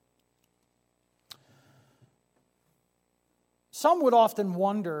Some would often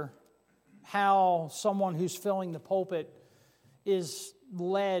wonder how someone who's filling the pulpit is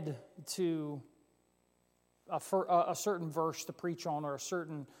led to a certain verse to preach on or a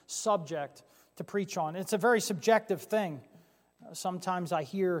certain subject to preach on. It's a very subjective thing. Sometimes I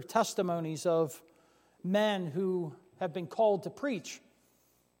hear testimonies of men who have been called to preach,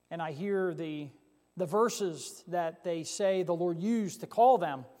 and I hear the verses that they say the Lord used to call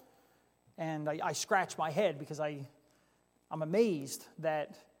them, and I scratch my head because I'm amazed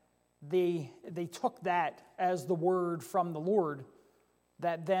that they took that as the word from the Lord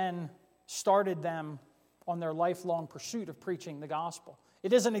that then started them on their lifelong pursuit of preaching the gospel.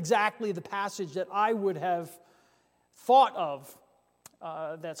 It isn't exactly the passage that I would have thought of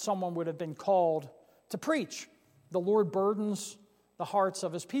that someone would have been called to preach. The Lord burdens the hearts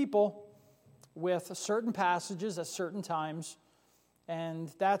of His people with certain passages at certain times, and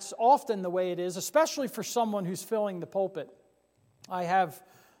that's often the way it is, especially for someone who's filling the pulpit. I have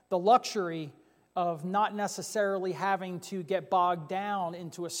the luxury of not necessarily having to get bogged down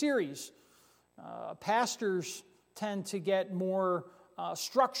into a series. Pastors tend to get more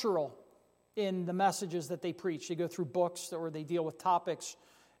structural in the messages that they preach. They go through books or they deal with topics,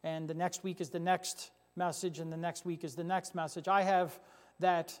 and the next week is the next message, and the next week is the next message. I have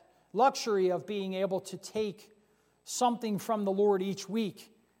that luxury of being able to take something from the Lord each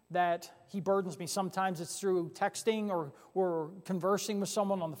week that He burdens me. Sometimes it's through texting or conversing with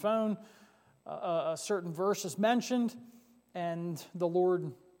someone on the phone. A certain verse is mentioned, and the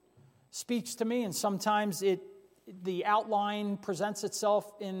Lord speaks to me, and sometimes the outline presents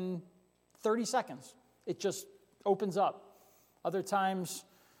itself in 30 seconds. It just opens up. Other times,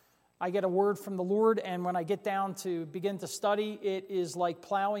 I get a word from the Lord, and when I get down to begin to study, it is like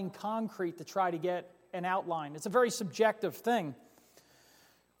plowing concrete to try to get an outline. It's a very subjective thing.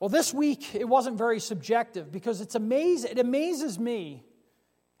 Well, this week, it wasn't very subjective because it amazes me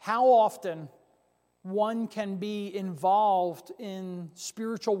how often one can be involved in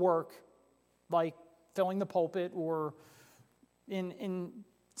spiritual work, like filling the pulpit or in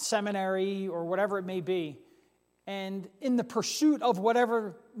seminary or whatever it may be, and in the pursuit of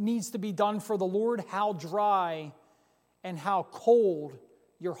whatever needs to be done for the Lord, how dry and how cold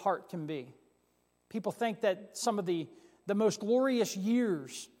your heart can be. People think that some of the most glorious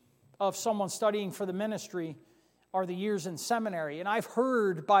years of someone studying for the ministry are the years in seminary. And I've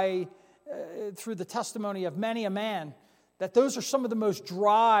heard through the testimony of many a man that those are some of the most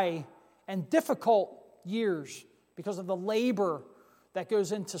dry and difficult years because of the labor that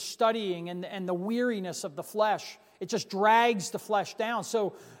goes into studying and the weariness of the flesh. It just drags the flesh down.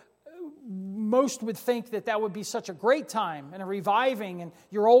 So most would think that would be such a great time and a reviving, and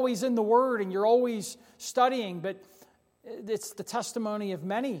you're always in the Word and you're always studying, but it's the testimony of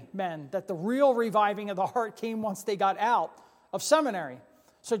many men that the real reviving of the heart came once they got out of seminary.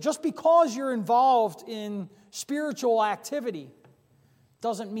 So just because you're involved in spiritual activity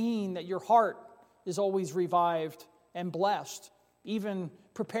doesn't mean that your heart is always revived and blessed. Even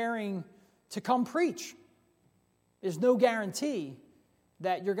preparing to come preach is no guarantee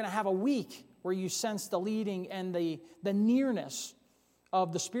that you're going to have a week where you sense the leading and the nearness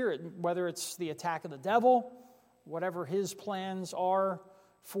of the Spirit, whether it's the attack of the devil, whatever his plans are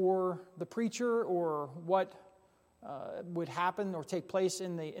for the preacher, or what would happen or take place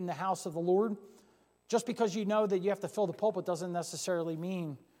in the house of the Lord. Just because you know that you have to fill the pulpit doesn't necessarily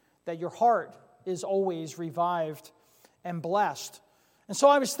mean that your heart is always revived and blessed. And so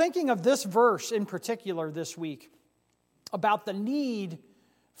I was thinking of this verse in particular this week about the need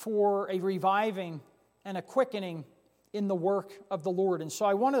for a reviving and a quickening in the work of the Lord. And so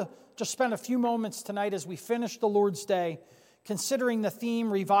I want to just spend a few moments tonight as we finish the Lord's Day considering the theme,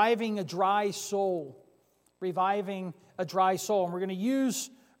 reviving a dry soul. Reviving a dry soul. And we're going to use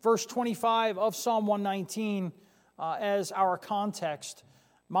verse 25 of Psalm 119 as our context.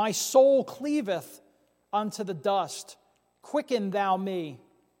 My soul cleaveth unto the dust. Quicken thou me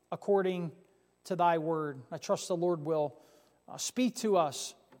according to thy word. I trust the Lord will speak to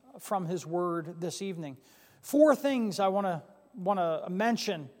us from His word this evening. 4 things I want to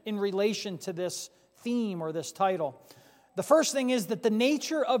mention in relation to this theme or this title. The first thing is that the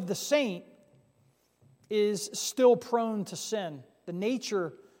nature of the saint is still prone to sin. The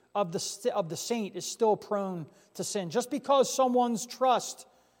nature of the saint is still prone to sin. Just because someone's trust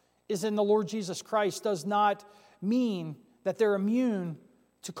is in the Lord Jesus Christ does not mean that they're immune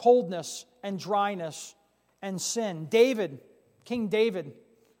to coldness and dryness and sin. King David,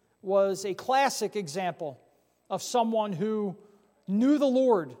 was a classic example of someone who knew the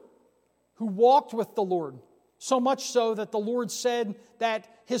Lord, who walked with the Lord, so much so that the Lord said that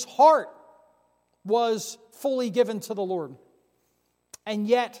his heart was fully given to the Lord. And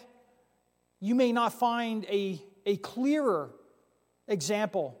yet, you may not find a clearer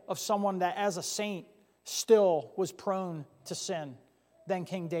example of someone that as a saint still was prone to sin than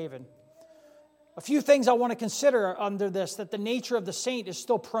King David. A few things I want to consider under this, that the nature of the saint is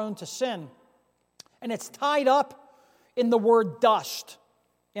still prone to sin. And it's tied up in the word dust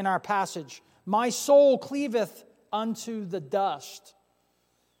in our passage. My soul cleaveth unto the dust.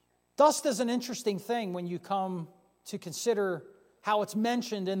 Dust is an interesting thing when you come to consider how it's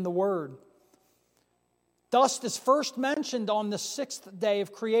mentioned in the word. Dust is first mentioned on the sixth day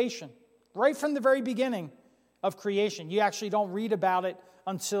of creation, right from the very beginning of creation. You actually don't read about it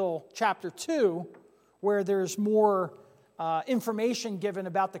until chapter 2, where there's more information given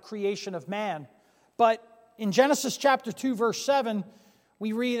about the creation of man. But in Genesis chapter 2, verse 7,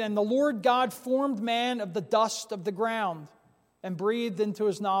 we read, "And the Lord God formed man of the dust of the ground and breathed into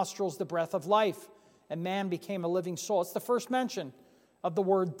his nostrils the breath of life, and man became a living soul." It's the first mention of the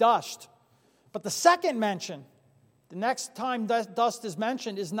word dust. But the second mention, the next time dust is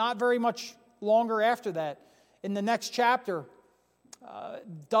mentioned, is not very much longer after that. In the next chapter,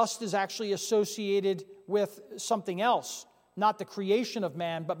 dust is actually associated with something else, not the creation of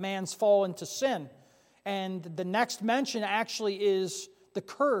man, but man's fall into sin. And the next mention actually is the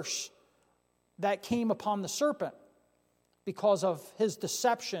curse that came upon the serpent because of his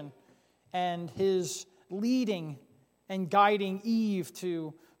deception and his leading and guiding Eve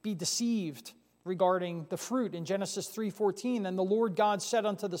to be deceived regarding the fruit. In Genesis 3:14, "And the Lord God said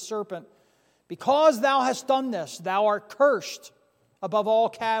unto the serpent, Because thou hast done this, thou art cursed above all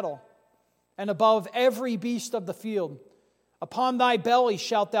cattle, and above every beast of the field. Upon thy belly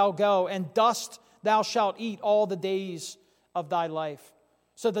shalt thou go, and dust thou shalt eat all the days of thy life."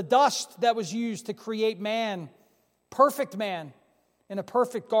 So the dust that was used to create man, perfect man, in a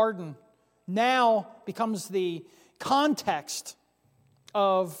perfect garden, now becomes the context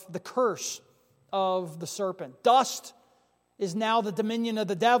of the curse of the serpent. Dust is now the dominion of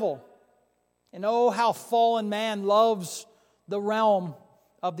the devil. And oh, how fallen man loves the realm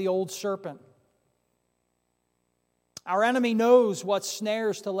of the old serpent. Our enemy knows what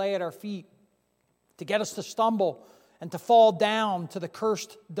snares to lay at our feet to get us to stumble and to fall down to the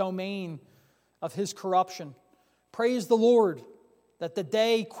cursed domain of his corruption. Praise the Lord that the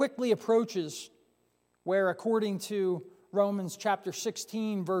day quickly approaches where, according to Romans chapter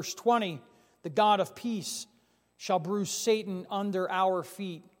 16, verse 20, the God of peace shall bruise Satan under our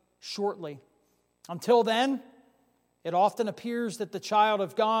feet shortly. Until then, it often appears that the child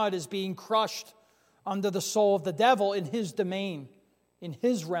of God is being crushed under the soul of the devil in his domain, in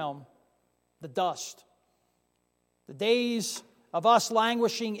his realm, the dust. The days of us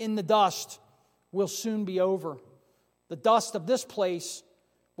languishing in the dust will soon be over. The dust of this place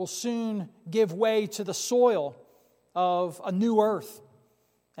will soon give way to the soil of a new earth,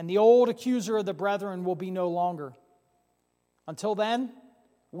 and the old accuser of the brethren will be no longer. Until then,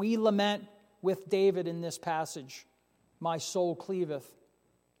 we lament with David in this passage, "My soul cleaveth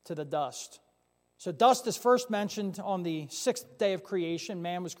to the dust." So dust is first mentioned on the sixth day of creation.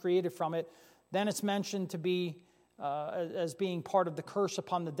 Man was created from it. Then it's mentioned to be as being part of the curse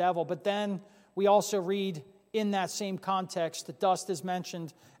upon the devil. But then we also read in that same context that dust is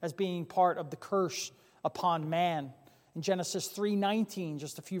mentioned as being part of the curse upon man. In Genesis 3:19,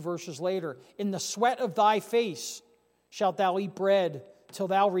 just a few verses later, "In the sweat of thy face shalt thou eat bread, till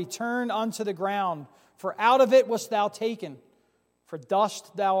thou return unto the ground, for out of it wast thou taken. For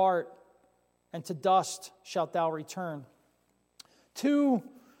dust thou art, and to dust shalt thou return." Two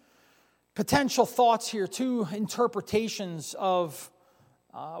potential thoughts here, two interpretations of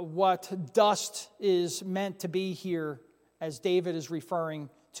what dust is meant to be here as David is referring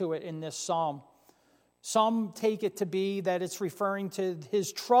to it in this psalm. Some take it to be that it's referring to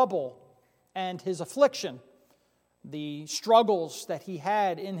his trouble and his affliction, the struggles that he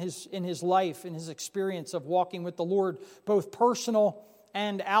had in his life, in his experience of walking with the Lord, both personal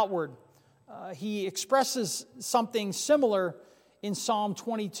and outward. He expresses something similar in Psalm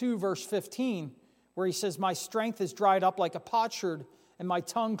 22, verse 15, where he says, "My strength is dried up like a potsherd, and my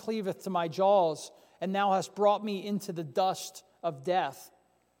tongue cleaveth to my jaws, and thou hast brought me into the dust of death."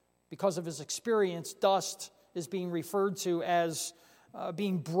 Because of his experience, dust is being referred to as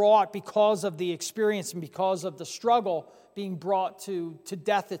being brought because of the experience and because of the struggle, being brought to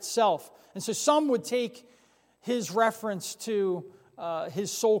death itself. And so some would take his reference to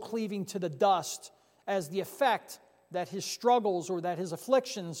his soul cleaving to the dust as the effect that his struggles or that his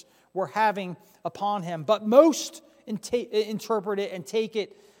afflictions were having upon him. But most interpret it and take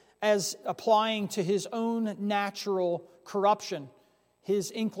it as applying to his own natural corruption,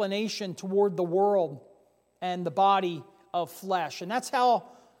 his inclination toward the world and the body of flesh. And that's how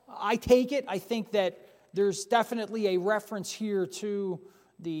I take it. I think that there's definitely a reference here to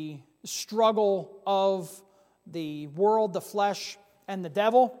the struggle of the world, the flesh, and the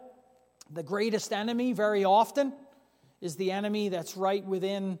devil. The greatest enemy very often is the enemy that's right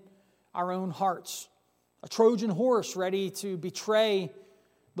within our own hearts. A Trojan horse ready to betray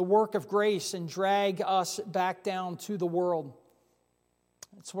the work of grace and drag us back down to the world.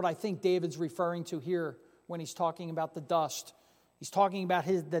 That's what I think David's referring to here when he's talking about the dust. He's talking about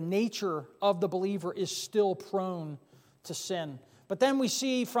the nature of the believer is still prone to sin. But then we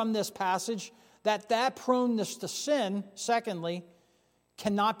see from this passage that proneness to sin, secondly,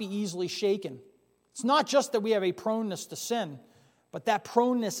 cannot be easily shaken. It's not just that we have a proneness to sin, but that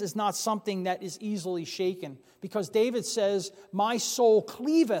proneness is not something that is easily shaken. Because David says, my soul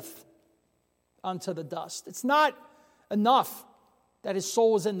cleaveth unto the dust. It's not enough that his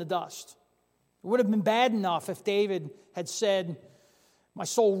soul is in the dust. It would have been bad enough if David had said, my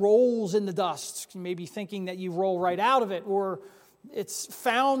soul rolls in the dust. You may be thinking that you roll right out of it, or it's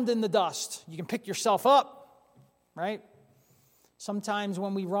found in the dust. You can pick yourself up, right? Sometimes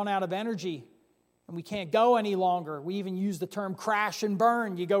when we run out of energy and we can't go any longer, we even use the term crash and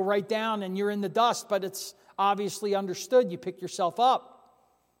burn. You go right down and you're in the dust, but it's obviously understood. You pick yourself up.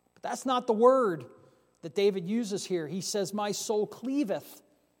 But that's not the word that David uses here. He says, my soul cleaveth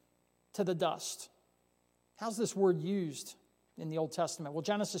to the dust. How's this word used in the Old Testament? Well,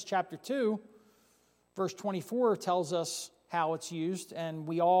 Genesis chapter 2, verse 24 tells us how it's used, and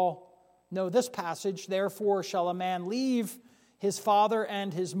we all know this passage. Therefore shall a man leave his father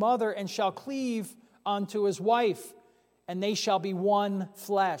and his mother, and shall cleave unto his wife, and they shall be one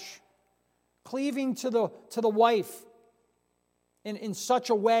flesh. Cleaving to the wife in such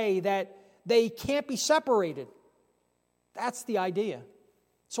a way that they can't be separated. That's the idea.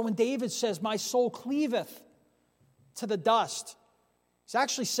 So when David says, my soul cleaveth to the dust, he's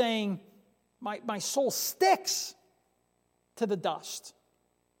actually saying, my soul sticks to the dust.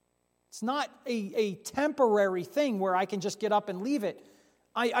 It's not a temporary thing where I can just get up and leave it.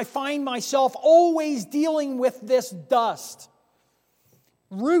 I find myself always dealing with this dust.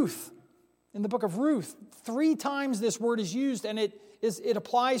 Ruth, in the book of Ruth, 3 times this word is used, and it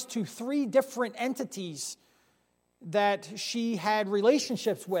applies to 3 different entities that she had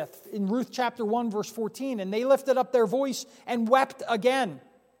relationships with. In Ruth chapter 1, verse 14, and they lifted up their voice and wept again.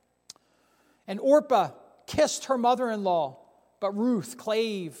 And Orpah kissed her mother-in-law, but Ruth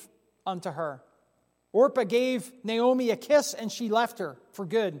clave unto her. Orpah gave Naomi a kiss, and she left her for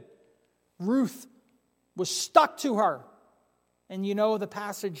good. Ruth was stuck to her. And you know the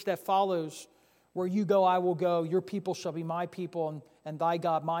passage that follows, where you go, I will go, your people shall be my people, and thy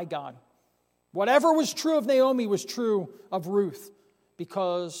God, my God. Whatever was true of Naomi was true of Ruth,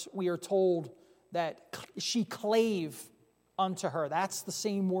 because we are told that she clave unto her. That's the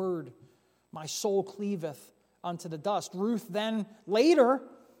same word. My soul cleaveth unto the dust. Ruth then, later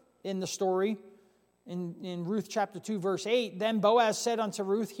in the story, in Ruth chapter 2, verse 8, then Boaz said unto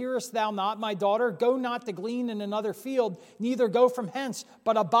Ruth, hearest thou not, my daughter? Go not to glean in another field, neither go from hence,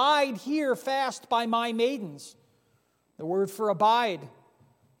 but abide here fast by my maidens. The word for abide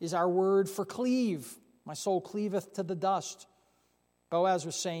is our word for cleave. My soul cleaveth to the dust. Boaz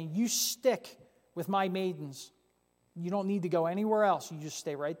was saying, you stick with my maidens. You don't need to go anywhere else. You just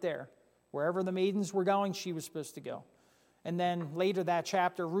stay right there. Wherever the maidens were going, she was supposed to go. And then later that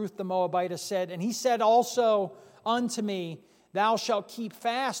chapter, Ruth the Moabitess said, and he said also unto me, thou shalt keep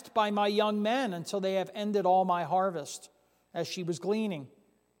fast by my young men until they have ended all my harvest. As she was gleaning,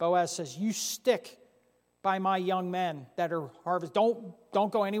 Boaz says, you stick by my young men that are harvest. Don't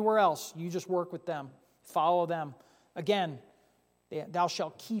go anywhere else. You just work with them. Follow them. Again, thou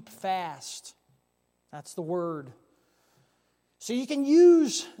shalt keep fast. That's the word. So you can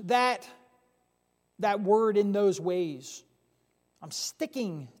use that word in those ways. I'm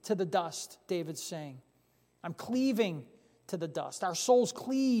sticking to the dust, David's saying. I'm cleaving to the dust. Our souls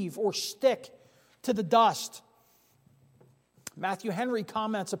cleave or stick to the dust. Matthew Henry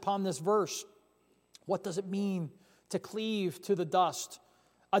comments upon this verse. What does it mean to cleave to the dust?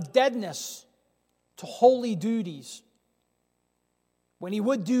 A deadness to holy duties. When he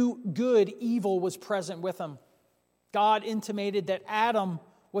would do good, evil was present with him. God intimated that Adam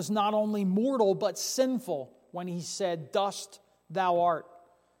was not only mortal but sinful when he said, dust thou art.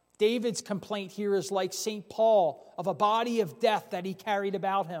 David's complaint here is like St. Paul, of a body of death that he carried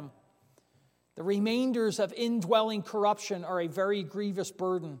about him. The remainders of indwelling corruption are a very grievous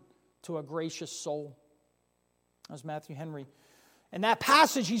burden to a gracious soul. That's Matthew Henry. And that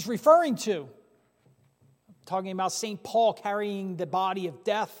passage he's referring to, talking about St. Paul carrying the body of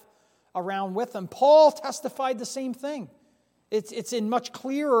death around with him, Paul testified the same thing. It's in much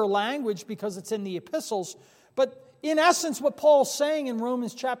clearer language because it's in the epistles. But in essence, what Paul's saying in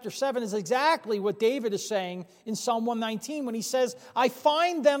Romans chapter 7 is exactly what David is saying in Psalm 119 when he says, I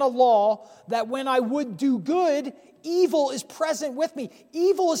find then a law that when I would do good, evil is present with me.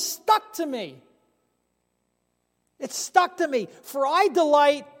 Evil is stuck to me. It's stuck to me. For I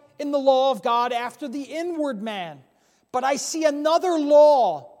delight in the law of God after the inward man. But I see another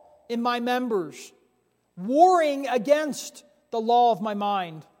law in my members, warring against the law of my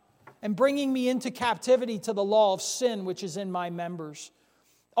mind, and bringing me into captivity to the law of sin which is in my members.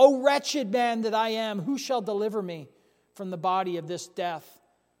 O wretched man that I am, who shall deliver me from the body of this death?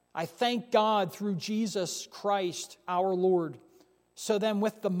 I thank God through Jesus Christ our Lord. So then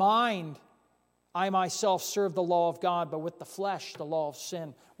with the mind, I myself serve the law of God, but with the flesh, the law of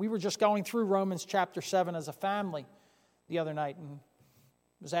sin. We were just going through Romans chapter 7 as a family the other night, and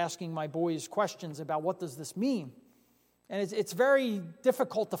was asking my boys questions about what does this mean. And it's very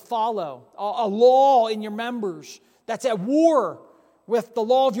difficult to follow a law in your members that's at war with the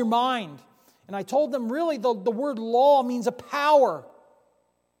law of your mind. And I told them really the word law means a power,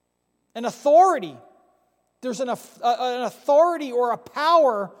 an authority. There's an authority or a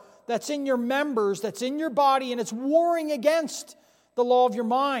power that's in your members, that's in your body, and it's warring against the law of your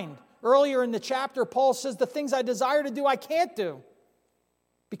mind. Earlier in the chapter, Paul says, the things I desire to do, I can't do.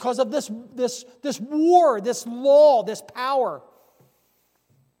 Because of this war, this law, this power.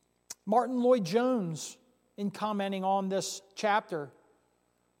 Martin Lloyd-Jones, in commenting on this chapter,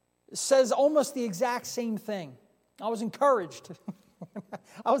 says almost the exact same thing. I was encouraged.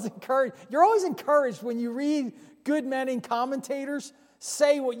 You're always encouraged when you read good men and commentators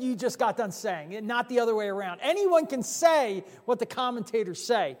say what you just got done saying, and not the other way around. Anyone can say what the commentators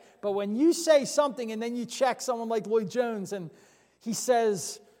say, but when you say something and then you check someone like Lloyd-Jones and he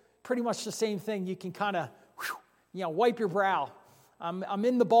says pretty much the same thing, you can kind of, wipe your brow. I'm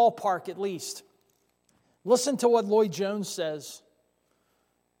in the ballpark at least. Listen to what Lloyd-Jones says.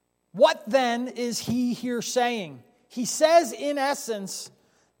 What then is he here saying? He says, in essence,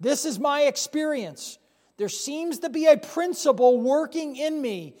 this is my experience. There seems to be a principle working in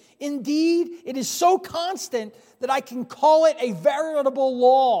me. Indeed, it is so constant that I can call it a veritable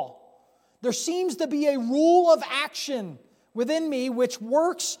law. There seems to be a rule of action within me which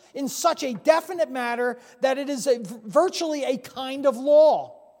works in such a definite manner that it is virtually a kind of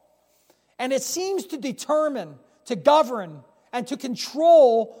law. And it seems to determine, to govern, and to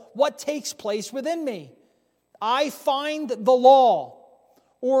control what takes place within me. I find the law.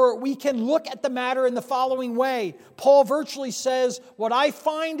 Or we can look at the matter in the following way. Paul virtually says, what I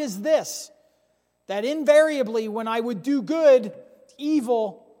find is this, that invariably when I would do good,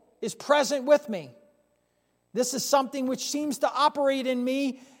 evil is present with me. This is something which seems to operate in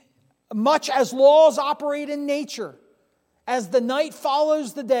me much as laws operate in nature. As the night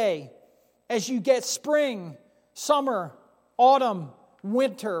follows the day, as you get spring, summer, autumn,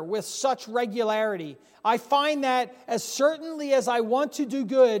 winter with such regularity, I find that as certainly as I want to do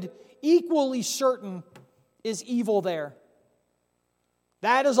good, equally certain is evil there.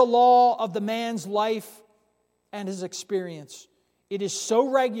 That is a law of the man's life and his experience. It is so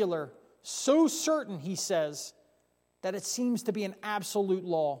regular, so certain, he says, that it seems to be an absolute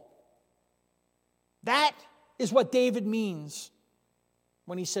law. That is what David means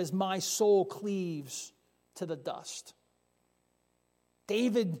when he says, my soul cleaves to the dust.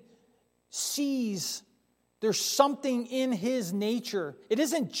 David sees there's something in his nature. It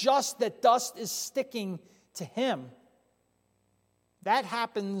isn't just that dust is sticking to him. That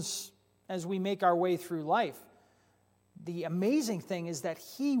happens as we make our way through life. The amazing thing is that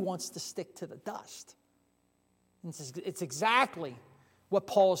he wants to stick to the dust. It's exactly what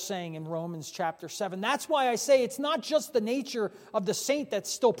Paul is saying in Romans chapter 7. That's why I say it's not just the nature of the saint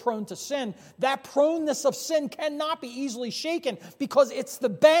that's still prone to sin. That proneness of sin cannot be easily shaken because it's the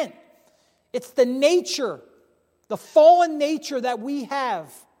bent. It's the nature, the fallen nature that we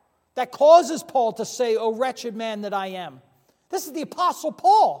have that causes Paul to say, "O wretched man that I am." This is the Apostle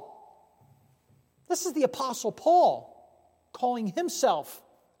Paul. This is the Apostle Paul calling himself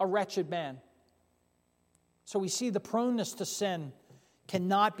a wretched man. So we see the proneness to sin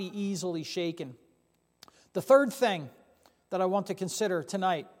cannot be easily shaken. The third thing that I want to consider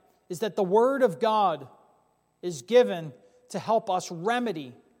tonight is that the Word of God is given to help us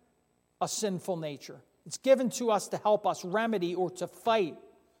remedy a sinful nature. It's given to us to help us remedy or to fight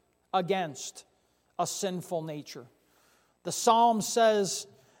against a sinful nature. The Psalm says,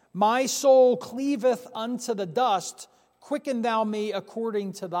 "My soul cleaveth unto the dust, quicken thou me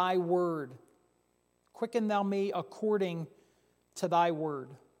according to thy word." Quicken thou me according to thy word.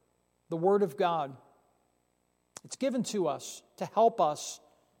 The word of God. It's given to us to help us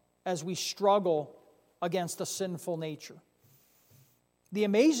as we struggle against a sinful nature. The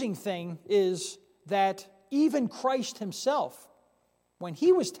amazing thing is that even Christ himself, when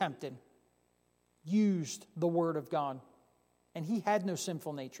he was tempted, used the Word of God, and he had no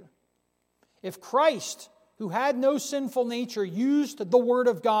sinful nature. If Christ, who had no sinful nature, used the Word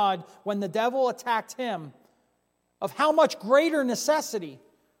of God when the devil attacked him, of how much greater necessity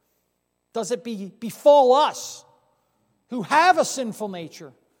does it befall us who have a sinful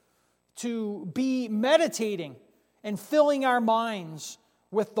nature to be meditating and filling our minds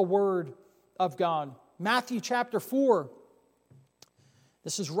with the Word of God. Matthew chapter 4.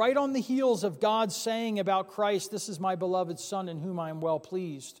 This is right on the heels of God saying about Christ, "This is my beloved Son in whom I am well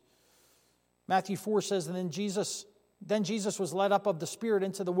pleased." Matthew 4 says, "And then Jesus was led up of the Spirit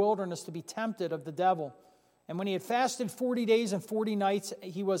into the wilderness to be tempted of the devil. And when he had fasted 40 days and 40 nights,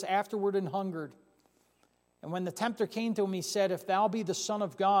 he was afterward and hungered. And when the tempter came to him, he said, 'If thou be the Son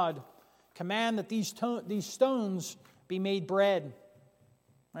of God, command that these stones be made bread.'"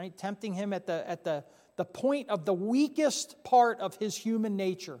 Right? Tempting him at the point of the weakest part of his human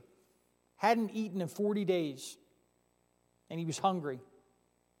nature. Hadn't eaten in 40 days. And he was hungry.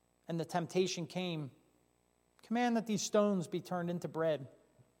 And the temptation came, "Command that these stones be turned into bread."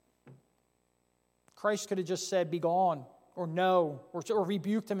 Christ could have just said, "Be gone," or no, or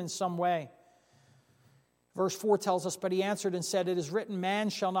rebuked him in some way. Verse 4 tells us, "But he answered and said, It is written, man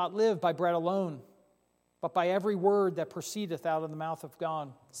shall not live by bread alone, but by every word that proceedeth out of the mouth of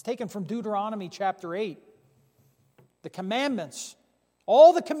God." It's taken from Deuteronomy chapter 8. The commandments,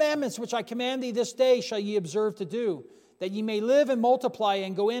 all the commandments which I command thee this day shall ye observe to do, that ye may live and multiply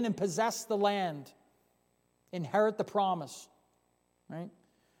and go in and possess the land, inherit the promise. Right?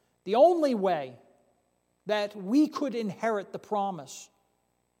 The only way that we could inherit the promise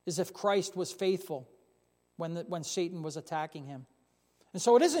is if Christ was faithful when Satan was attacking him. And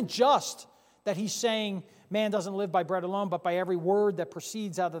so it isn't just that he's saying man doesn't live by bread alone, but by every word that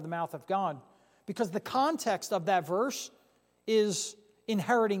proceeds out of the mouth of God. Because the context of that verse is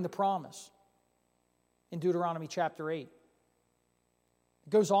inheriting the promise in Deuteronomy chapter 8. It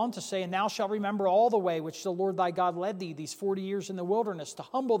goes on to say, "And thou shalt remember all the way which the Lord thy God led thee these 40 years in the wilderness, to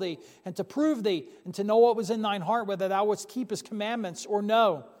humble thee and to prove thee, and to know what was in thine heart, whether thou wouldst keep his commandments or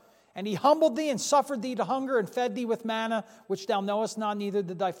no. And he humbled thee and suffered thee to hunger and fed thee with manna, which thou knowest not, neither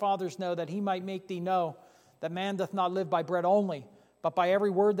did thy fathers know, that he might make thee know that man doth not live by bread only, but by every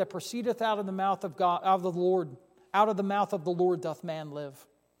word that proceedeth out of the mouth of God, out of the Lord, out of the mouth of the Lord doth man live."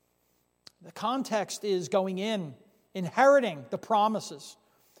 The context is going in, inheriting the promises.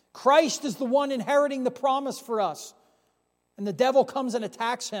 Christ is the one inheriting the promise for us. And the devil comes and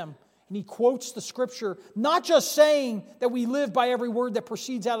attacks him. And he quotes the scripture, not just saying that we live by every word that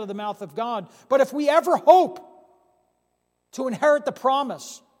proceeds out of the mouth of God, but if we ever hope to inherit the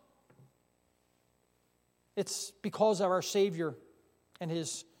promise, it's because of our Savior and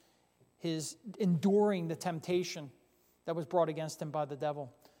his enduring the temptation that was brought against him by the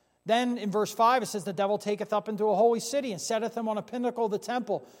devil. Then in verse 5 it says, "The devil taketh up into a holy city, and setteth him on a pinnacle of the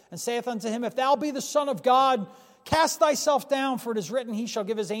temple, and saith unto him, If thou be the Son of God, cast thyself down, for it is written, He shall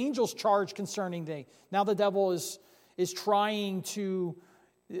give his angels charge concerning thee." Now the devil is trying to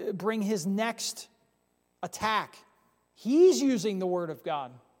bring his next attack. He's using the Word of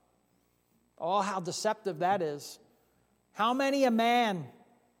God. Oh, how deceptive that is. How many a man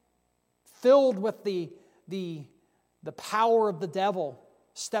filled with the power of the devil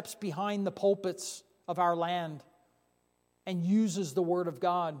steps behind the pulpits of our land and uses the Word of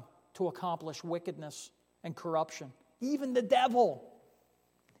God to accomplish wickedness and corruption. Even the devil,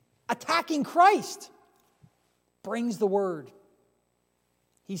 attacking Christ, brings the Word.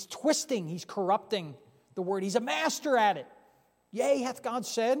 He's twisting, he's corrupting the Word. He's a master at it. Yea, hath God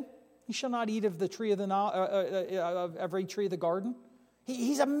said, "Ye shall not eat of the tree of every tree of the garden."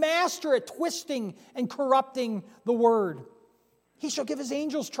 He's a master at twisting and corrupting the Word. "He shall give his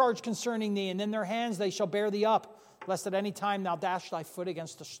angels charge concerning thee, and in their hands they shall bear thee up, lest at any time thou dash thy foot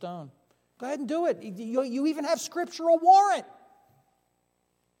against a stone." Go ahead and do it. You even have scriptural warrant.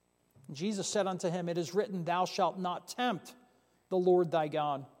 And Jesus said unto him, "It is written, Thou shalt not tempt the Lord thy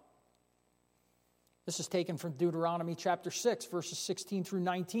God." This is taken from Deuteronomy chapter 6, verses 16 through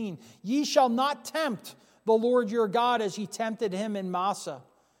 19. "Ye shall not tempt the Lord your God as ye tempted him in Massah.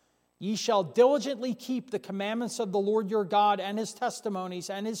 Ye shall diligently keep the commandments of the Lord your God and his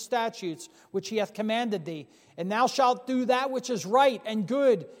testimonies and his statutes, which he hath commanded thee. And thou shalt do that which is right and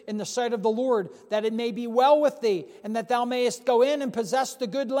good in the sight of the Lord, that it may be well with thee, and that thou mayest go in and possess the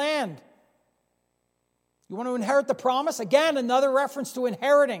good land." You want to inherit the promise? Again, another reference to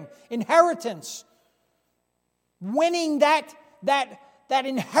inheriting. Inheritance. winning that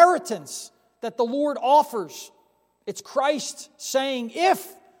inheritance that the Lord offers. It's Christ saying, if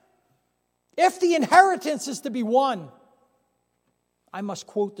the inheritance is to be won, I must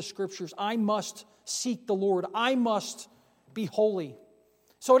quote the Scriptures. I must seek the Lord. I must be holy.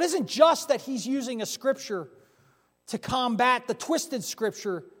 So it isn't just that he's using a Scripture to combat the twisted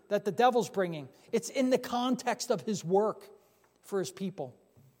Scripture that the devil's bringing. It's in the context of his work for his people.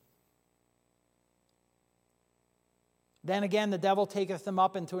 Then again, the devil taketh him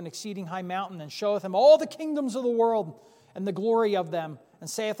up into an exceeding high mountain, and showeth him all the kingdoms of the world, and the glory of them, and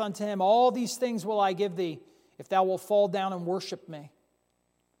saith unto him, All these things will I give thee, if thou wilt fall down and worship me.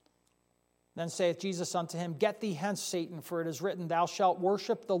 Then saith Jesus unto him, Get thee hence, Satan, for it is written, Thou shalt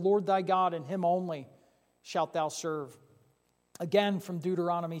worship the Lord thy God, and him only shalt thou serve. Again, from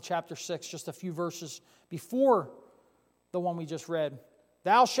Deuteronomy chapter 6, just a few verses before the one we just read.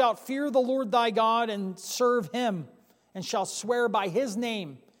 Thou shalt fear the Lord thy God, and serve him, and shall swear by his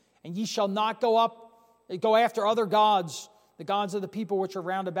name, and ye shall not go after other gods, the gods of the people which are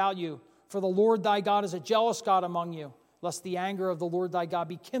round about you. For the Lord thy God is a jealous God among you, lest the anger of the Lord thy God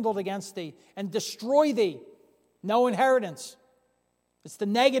be kindled against thee, and destroy thee. No inheritance. It's the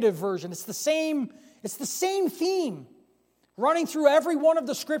negative version. It's the same theme running through every one of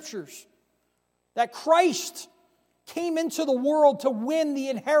the Scriptures. That Christ came into the world to win the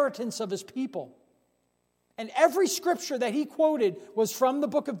inheritance of his people. And every scripture that he quoted was from the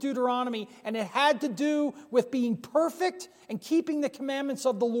book of Deuteronomy, and it had to do with being perfect and keeping the commandments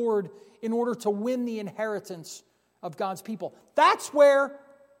of the Lord in order to win the inheritance of God's people. That's where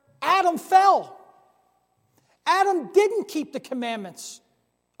Adam fell. Adam didn't keep the commandments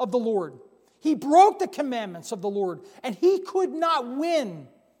of the Lord. He broke the commandments of the Lord, and he could not win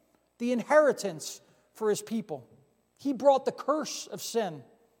the inheritance for his people. He brought the curse of sin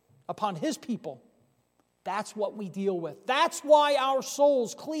upon his people. That's what we deal with. That's why our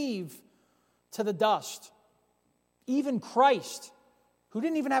souls cleave to the dust. Even Christ, who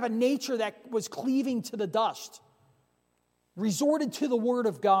didn't even have a nature that was cleaving to the dust, resorted to the Word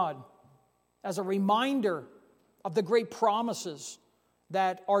of God as a reminder of the great promises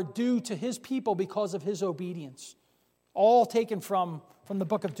that are due to his people because of his obedience. All taken from the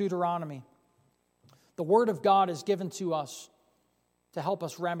book of Deuteronomy. The Word of God is given to us to help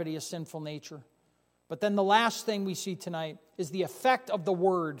us remedy a sinful nature. But then the last thing we see tonight is the effect of the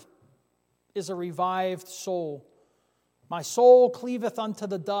Word is a revived soul. My soul cleaveth unto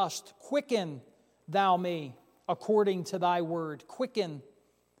the dust. Quicken thou me according to thy word. Quicken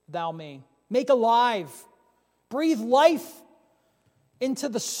thou me. Make alive. Breathe life into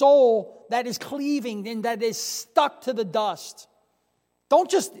the soul that is cleaving and that is stuck to the dust.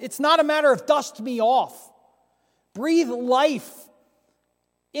 It's not a matter of dust me off. Breathe life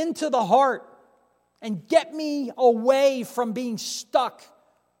into the heart and get me away from being stuck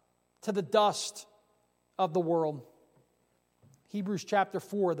to the dust of the world. Hebrews chapter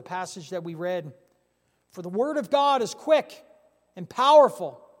 4, the passage that we read. For the word of God is quick and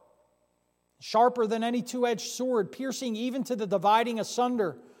powerful, sharper than any two-edged sword, piercing even to the dividing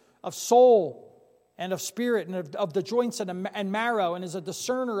asunder of soul and of spirit and of the joints and marrow, and is a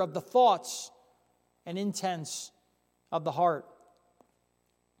discerner of the thoughts and intents of the heart.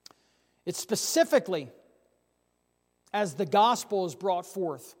 It's specifically as the gospel is brought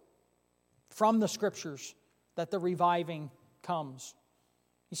forth from the Scriptures that the reviving comes.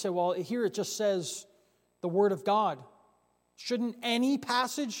 You say, well, here it just says the Word of God. Shouldn't any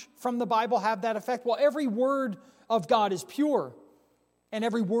passage from the Bible have that effect? Well, every word of God is pure, and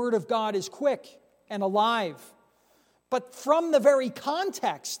every word of God is quick and alive. But from the very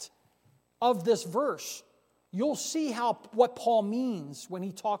context of this verse, you'll see what Paul means when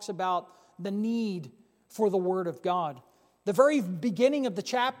he talks about the need for the Word of God. The very beginning of the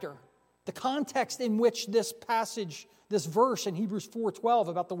chapter, the context in which this passage, this verse in Hebrews 4:12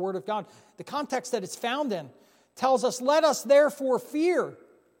 about the Word of God, the context that it's found in, tells us, Let us therefore fear,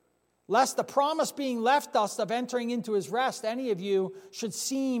 lest the promise being left us of entering into his rest, any of you should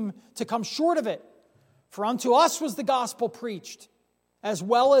seem to come short of it. For unto us was the gospel preached, as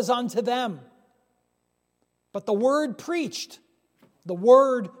well as unto them. But the word preached,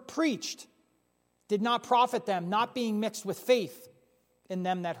 did not profit them, not being mixed with faith in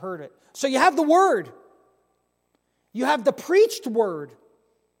them that heard it. So you have the word. You have the preached word.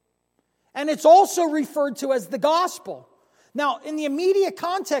 And it's also referred to as the gospel. Now, in the immediate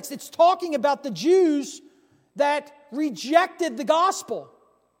context, it's talking about the Jews that rejected the gospel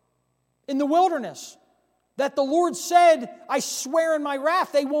in the wilderness. That the Lord said, I swear in my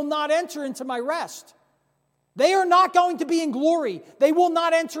wrath, they will not enter into my rest. They are not going to be in glory. They will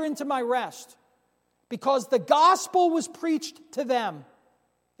not enter into my rest. because the gospel was preached to them.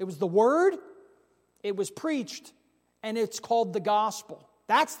 It was the word, it was preached, and it's called the gospel.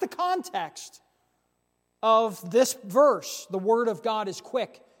 That's the context of this verse. The word of God is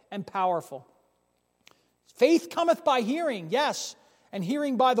quick and powerful. Faith cometh by hearing, yes, and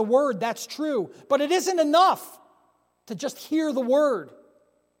hearing by the word, that's true. But it isn't enough to just hear the word.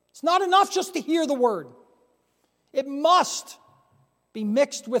 It's not enough just to hear the word. It must be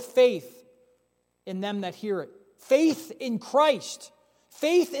mixed with faith in them that hear it. Faith in Christ.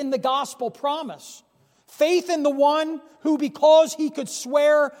 Faith in the gospel promise. Faith in the one who, because he could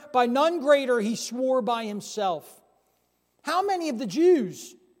swear by none greater, he swore by himself. How many of the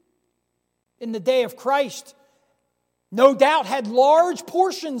Jews in the day of Christ no doubt had large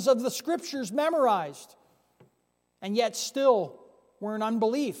portions of the Scriptures memorized, and yet still were in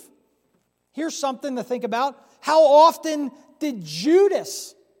unbelief? Here's something to think about. How often did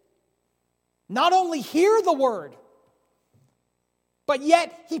Judas not only hear the word, but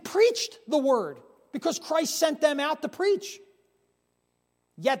yet he preached the word because Christ sent them out to preach?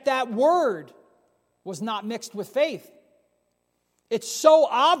 Yet that word was not mixed with faith. It's so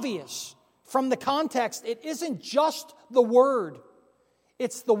obvious from the context. It isn't just the word.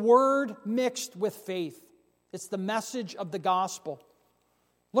 It's the word mixed with faith. It's the message of the gospel.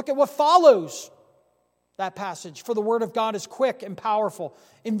 Look at what follows that passage. For the word of God is quick and powerful.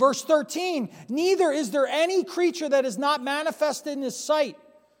 In verse 13, neither is there any creature that is not manifested in his sight,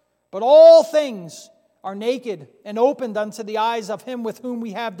 but all things are naked and opened unto the eyes of him with whom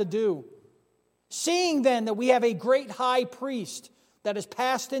we have to do. Seeing then that we have a great high priest that has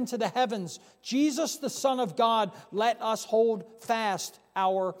passed into the heavens, Jesus the Son of God, let us hold fast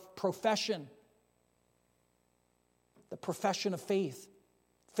our profession. The profession of faith.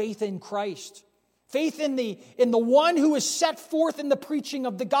 Faith in Christ. Faith in the one who is set forth in the preaching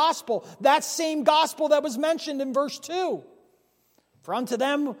of the gospel. That same gospel that was mentioned in verse 2. For unto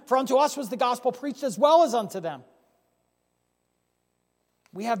us was the gospel preached as well as unto them.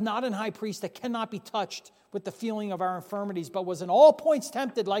 We have not an high priest that cannot be touched with the feeling of our infirmities, but was in all points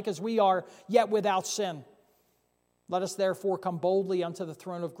tempted like as we are, yet without sin. Let us therefore come boldly unto the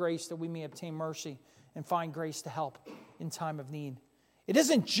throne of grace that we may obtain mercy and find grace to help in time of need. It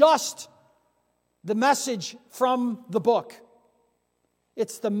isn't just the message from the book.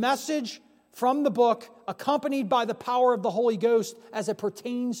 It's the message from the book accompanied by the power of the Holy Ghost as it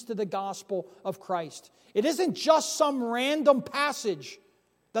pertains to the gospel of Christ. It isn't just some random passage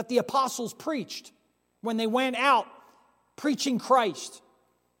that the apostles preached when they went out preaching Christ.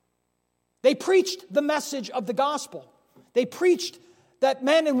 They preached the message of the gospel. They preached that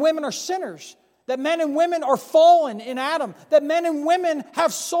men and women are sinners, that men and women are fallen in Adam, that men and women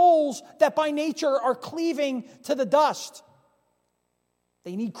have souls that by nature are cleaving to the dust.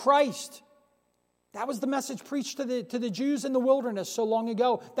 They need Christ. That was the message preached to the Jews in the wilderness so long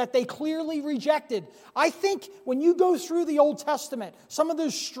ago that they clearly rejected. I think when you go through the Old Testament, some of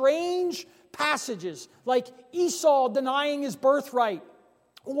those strange passages like Esau denying his birthright,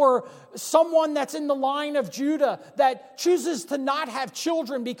 or someone that's in the line of Judah that chooses to not have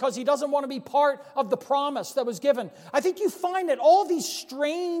children because he doesn't want to be part of the promise that was given. I think you find that all these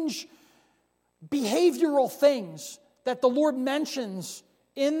strange behavioral things that the Lord mentions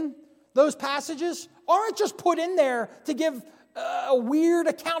in those passages aren't just put in there to give a weird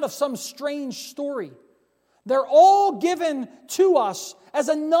account of some strange story. They're all given to us as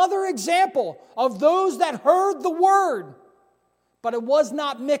another example of those that heard the word, but it was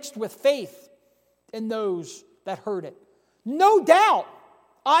not mixed with faith in those that heard it. No doubt,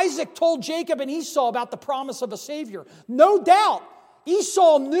 Isaac told Jacob and Esau about the promise of a Savior. No doubt,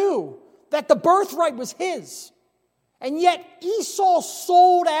 Esau knew that the birthright was his. And yet Esau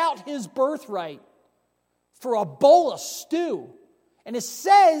sold out his birthright for a bowl of stew. And it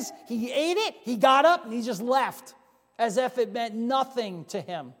says he ate it, he got up, and he just left as if it meant nothing to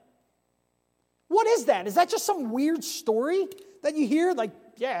him. What is that? Is that just some weird story that you hear? Like,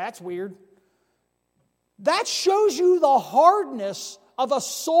 yeah, that's weird. That shows you the hardness of a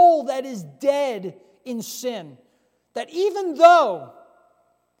soul that is dead in sin. That even though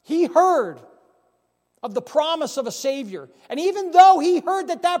he heard of the promise of a Savior, and even though he heard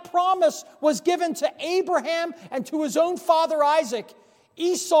that that promise was given to Abraham and to his own father Isaac,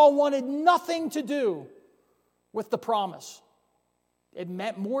 Esau wanted nothing to do with the promise. It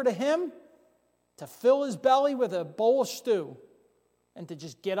meant more to him to fill his belly with a bowl of stew and to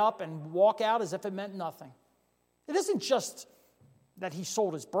just get up and walk out as if it meant nothing. It isn't just that he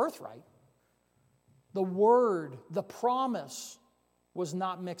sold his birthright. The word, the promise, was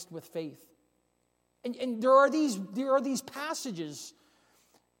not mixed with faith. And there are these passages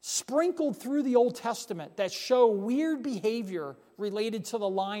sprinkled through the Old Testament that show weird behavior related to the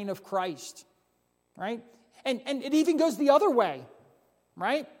line of Christ, right? And it even goes the other way,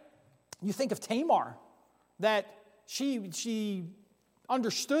 right? You think of Tamar, that she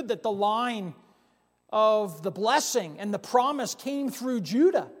understood that the line of the blessing and the promise came through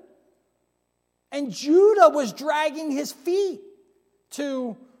Judah. And Judah was dragging his feet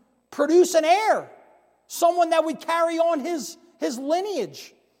to produce an heir, someone that would carry on his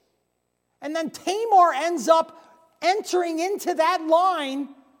lineage. And then Tamar ends up entering into that line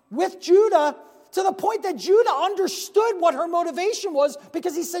with Judah to the point that Judah understood what her motivation was,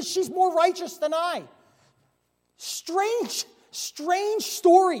 because he says, she's more righteous than I. Strange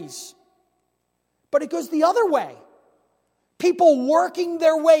stories. But it goes the other way. People working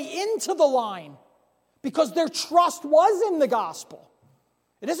their way into the line because their trust was in the gospel.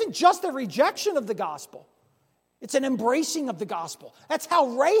 It isn't just a rejection of the gospel. It's an embracing of the gospel. That's how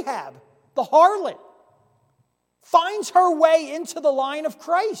Rahab, the harlot, finds her way into the line of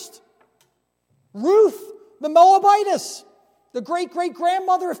Christ. Ruth, the Moabitess, the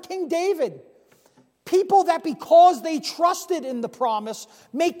great-great-grandmother of King David. People that, because they trusted in the promise,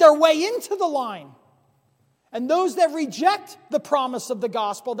 make their way into the line. And those that reject the promise of the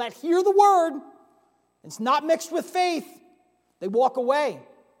gospel, that hear the word, it's not mixed with faith, they walk away.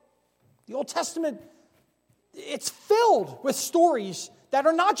 The Old Testament, it's filled with stories that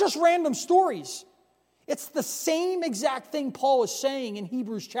are not just random stories. It's the same exact thing Paul is saying in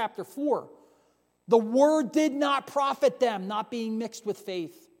Hebrews chapter 4. The word did not profit them, not being mixed with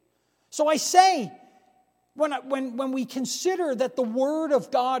faith. So I say, when we consider that the word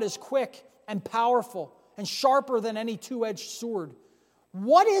of God is quick and powerful and sharper than any two-edged sword,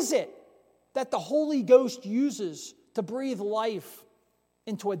 what is it that the Holy Ghost uses to breathe life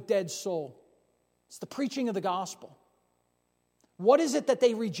into a dead soul? It's the preaching of the gospel. What is it that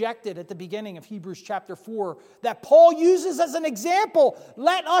they rejected at the beginning of Hebrews chapter 4 that Paul uses as an example?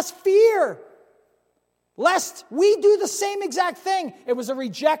 Let us fear, lest we do the same exact thing. It was a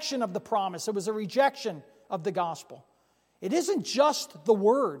rejection of the promise. It was a rejection of the gospel. It isn't just the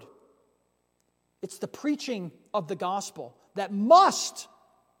word. It's the preaching of the gospel that must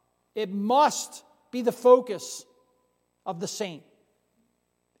be the focus of the saint.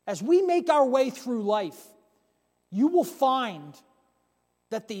 As we make our way through life, you will find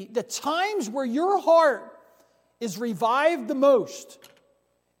that the times where your heart is revived the most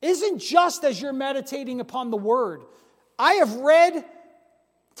isn't just as you're meditating upon the word. I have read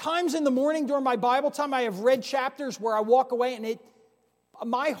times in the morning during my Bible time, I have read chapters where I walk away and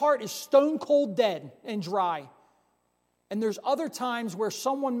my heart is stone cold dead and dry. And there's other times where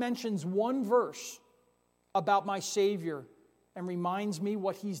someone mentions one verse about my Savior and reminds me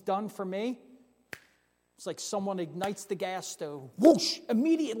what He's done for me. It's like someone ignites the gas stove. Whoosh!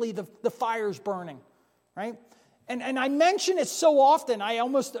 Immediately the fire's burning, right? And I mention it so often, I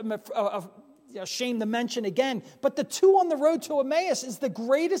almost am ashamed to mention again. But the two on the road to Emmaus is the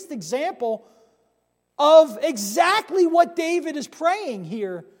greatest example of exactly what David is praying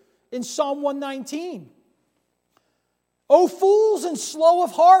here in Psalm 119. O fools and slow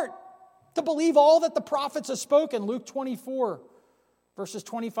of heart to believe all that the prophets have spoken. Luke 24, verses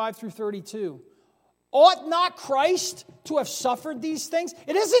 25 through 32. Ought not Christ to have suffered these things?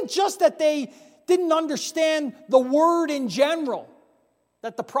 It isn't just that they didn't understand the word in general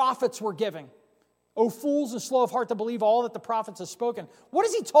that the prophets were giving. O fools and slow of heart to believe all that the prophets have spoken. What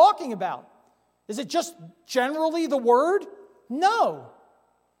is he talking about? Is it just generally the word? No.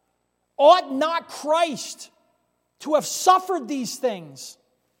 Ought not Christ to have suffered these things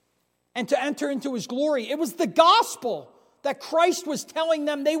and to enter into his glory? It was the gospel that Christ was telling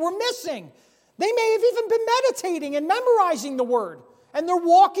them they were missing. They may have even been meditating and memorizing the word, and they're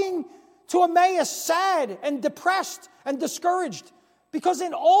walking to Emmaus sad and depressed and discouraged because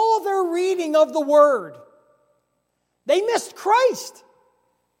in all their reading of the word, they missed Christ.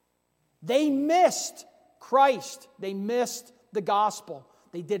 They missed Christ. They missed the gospel.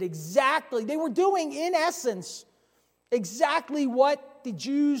 They were doing, in essence, exactly what the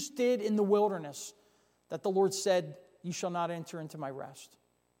Jews did in the wilderness, that the Lord said, "You shall not enter into my rest."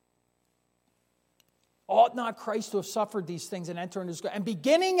 Ought not Christ to have suffered these things and enter into his glory? And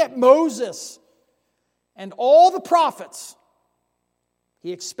beginning at Moses and all the prophets,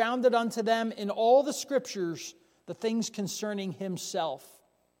 he expounded unto them in all the scriptures the things concerning himself,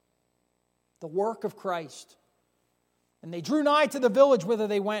 the work of Christ. And they drew nigh to the village whither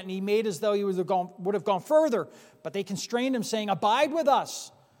they went, and he made as though he would have gone further. But they constrained him, saying, "Abide with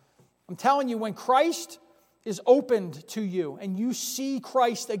us." I'm telling you, when Christ is opened to you, and you see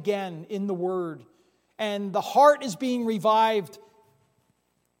Christ again in the Word, and the heart is being revived,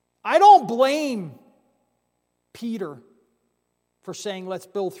 I don't blame Peter for saying, let's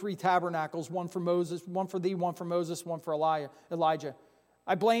build 3 tabernacles, one for Moses, one for thee, one for Moses, one for Elijah.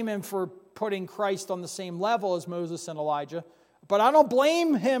 I blame him for putting Christ on the same level as Moses and Elijah. But I don't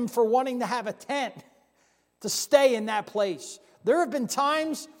blame him for wanting to have a tent to stay in that place. There have been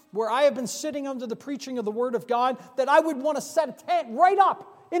times where I have been sitting under the preaching of the Word of God that I would want to set a tent right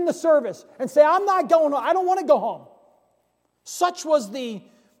up in the service and say, I'm not going home. I don't want to go home. Such was the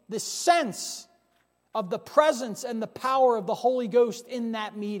sense of the presence and the power of the Holy Ghost in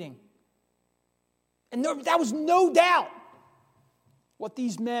that meeting. And that was no doubt what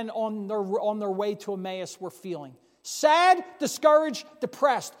these men on their way to Emmaus were feeling. Sad, discouraged,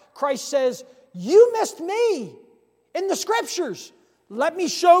 depressed. Christ says, you missed me in the Scriptures. Let me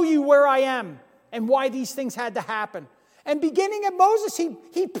show you where I am and why these things had to happen. And beginning at Moses,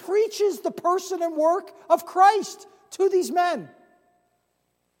 he preaches the person and work of Christ to these men.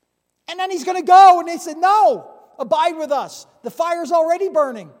 And then he's going to go, and they said, no, abide with us. The fire's already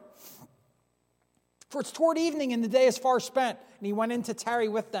burning. For it's toward evening, and the day is far spent. And he went in to tarry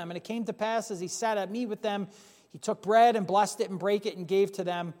with them. And it came to pass, as he sat at meat with them, he took bread and blessed it and brake it and gave to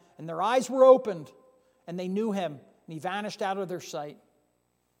them. And their eyes were opened, and they knew him. And he vanished out of their sight.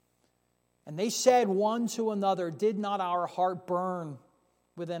 And they said one to another, did not our heart burn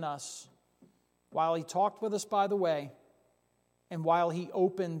within us while he talked with us by the way, and while he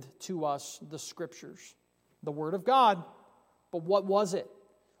opened to us the Scriptures, the Word of God? But what was it?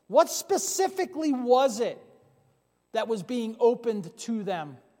 What specifically was it that was being opened to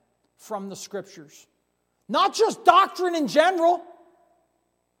them from the Scriptures? Not just doctrine in general.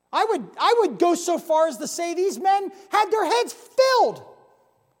 I would go so far as to say these men had their heads filled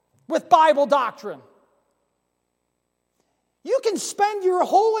with Bible doctrine. You can spend your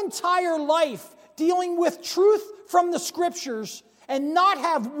whole entire life dealing with truth from the Scriptures and not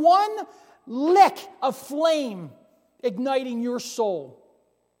have one lick of flame igniting your soul.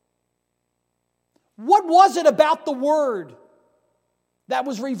 What was it about the Word that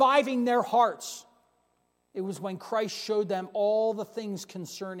was reviving their hearts? It was when Christ showed them all the things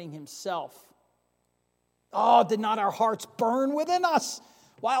concerning himself. Oh, did not our hearts burn within us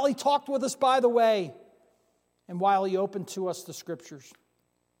while he talked with us by the way, and while he opened to us the Scriptures?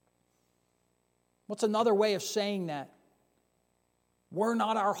 What's another way of saying that? Were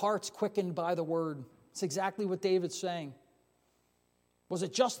not our hearts quickened by the Word? It's exactly what David's saying. Was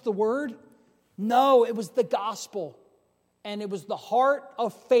it just the Word? No, it was the gospel. And it was the heart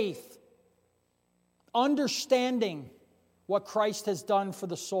of faith, understanding what Christ has done for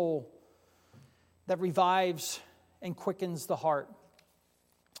the soul, that revives and quickens the heart.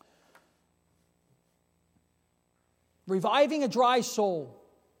 Reviving a dry soul.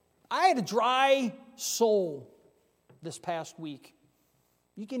 I had a dry soul this past week.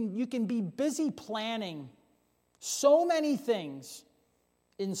 You can be busy planning so many things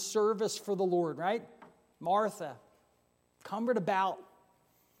in service for the Lord, right? Martha, cumbered about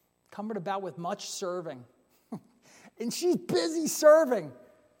with much serving. And she's busy serving.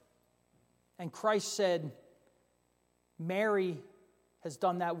 And Christ said, Mary has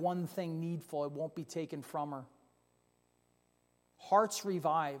done that one thing needful. It won't be taken from her. Hearts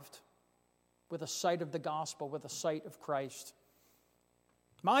revived with a sight of the gospel, with a sight of Christ.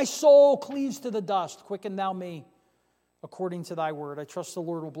 My soul cleaves to the dust. Quicken thou me according to thy word. I trust the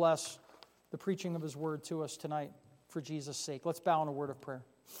Lord will bless the preaching of his word to us tonight for Jesus' sake. Let's bow in a word of prayer.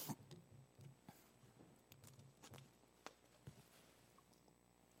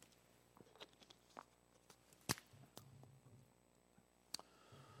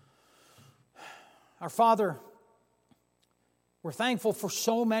 Our Father, we're thankful for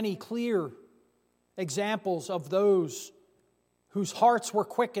so many clear examples of those whose hearts were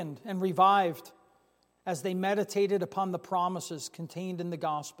quickened and revived as they meditated upon the promises contained in the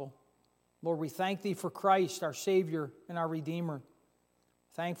gospel. Lord, we thank thee for Christ, our Savior and our Redeemer.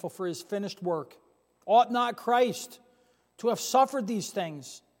 Thankful for his finished work. Ought not Christ to have suffered these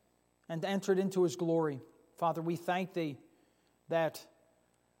things and entered into his glory? Father, we thank thee that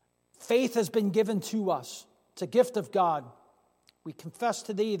faith has been given to us. It's a gift of God. We confess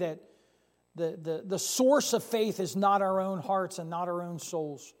to thee that the source of faith is not our own hearts and not our own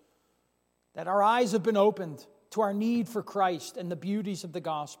souls. That our eyes have been opened to our need for Christ and the beauties of the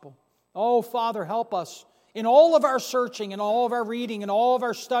gospel. Oh, Father, help us in all of our searching, in all of our reading, in all of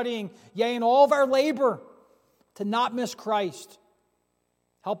our studying, yea, in all of our labor, to not miss Christ.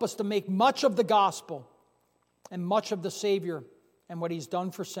 Help us to make much of the gospel and much of the Savior and what he's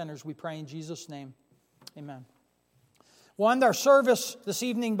done for sinners, we pray in Jesus' name. Amen. We'll end our service this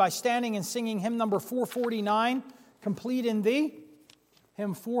evening by standing and singing hymn number 449, Complete in Thee.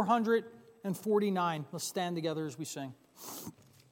 hymn 449. Let's stand together as we sing.